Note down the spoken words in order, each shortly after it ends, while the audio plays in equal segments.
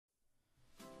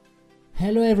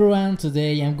Hello everyone,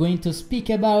 today I'm going to speak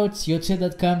about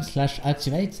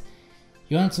youtube.com/activate.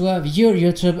 You want to have your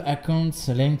YouTube account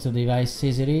linked to the device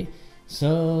easily,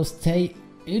 so stay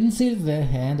until the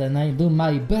end and I'll do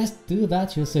my best to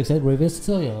that you succeed with this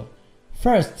tutorial.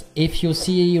 First, if you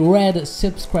see a red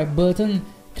subscribe button,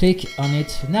 click on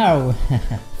it now.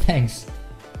 Thanks.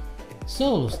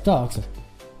 So start.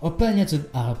 Open YouTube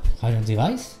app on your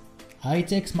device. I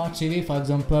take Smart TV for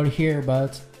example here,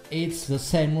 but it's the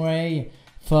same way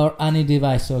for any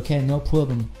device, okay, no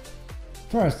problem.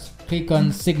 First, click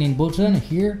on sign in button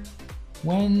here.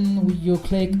 When you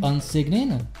click on sign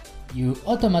in, you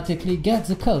automatically get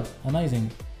the code.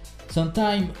 Amazing.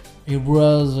 Sometimes you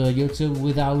browse YouTube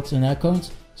without an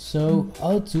account, so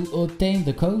how to obtain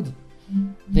the code?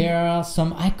 There are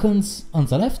some icons on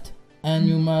the left and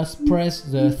you must press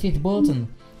the fifth button,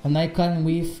 an icon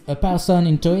with a person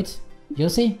into it. You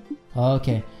see?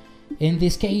 Okay. In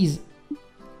this case,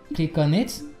 click on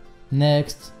it.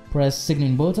 Next, press sign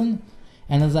in button.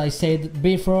 And as I said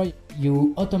before,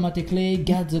 you automatically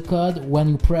get the code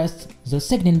when you press the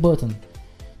sign in button.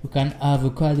 You can have a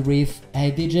code with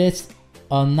 8 digits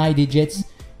or 9 digits.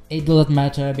 It doesn't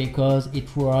matter because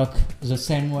it works the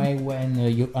same way when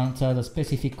you enter the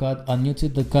specific code on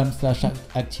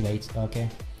youtube.com/activate. Okay.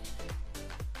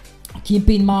 Keep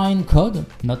in mind code,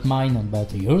 not mine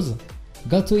but yours.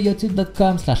 Go to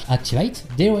youtube.com/activate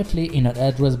directly in an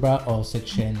address bar or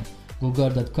section,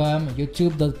 google.com,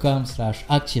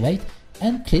 youtube.com/activate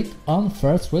and click on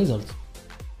first result.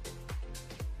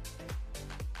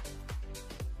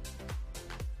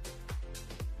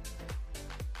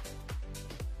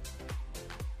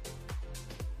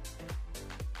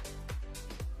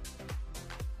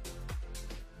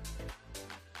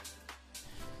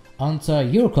 Enter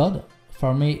your code.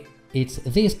 For me it's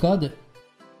this code.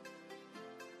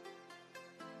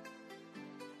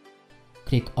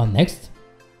 Click on next.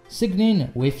 Sign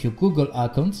in with your Google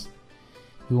account.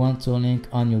 You want to link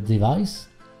on your device.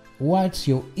 Write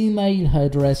your email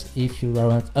address if you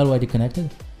aren't already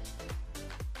connected.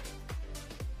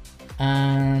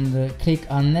 And click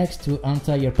on next to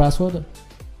enter your password.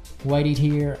 Write it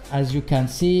here as you can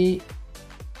see.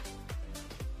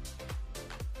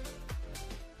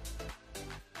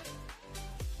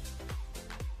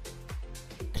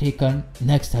 Click on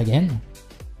next again.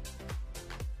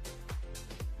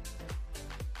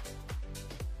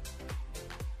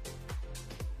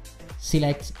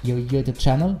 Select your YouTube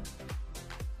channel.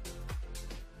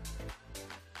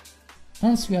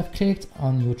 Once you have clicked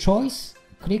on your choice,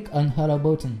 click on Hello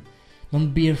button.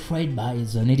 Don't be afraid by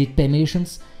the needed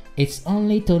permissions, it's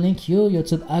only to link your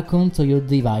YouTube account to your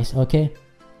device, okay?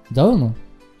 Done?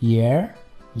 Yeah?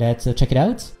 Let's check it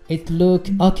out. It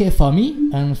looks okay for me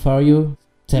and for you.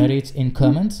 Tell it in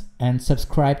comments and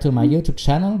subscribe to my YouTube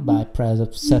channel by press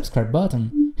the subscribe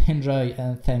button. Enjoy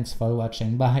and thanks for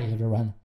watching. Bye everyone.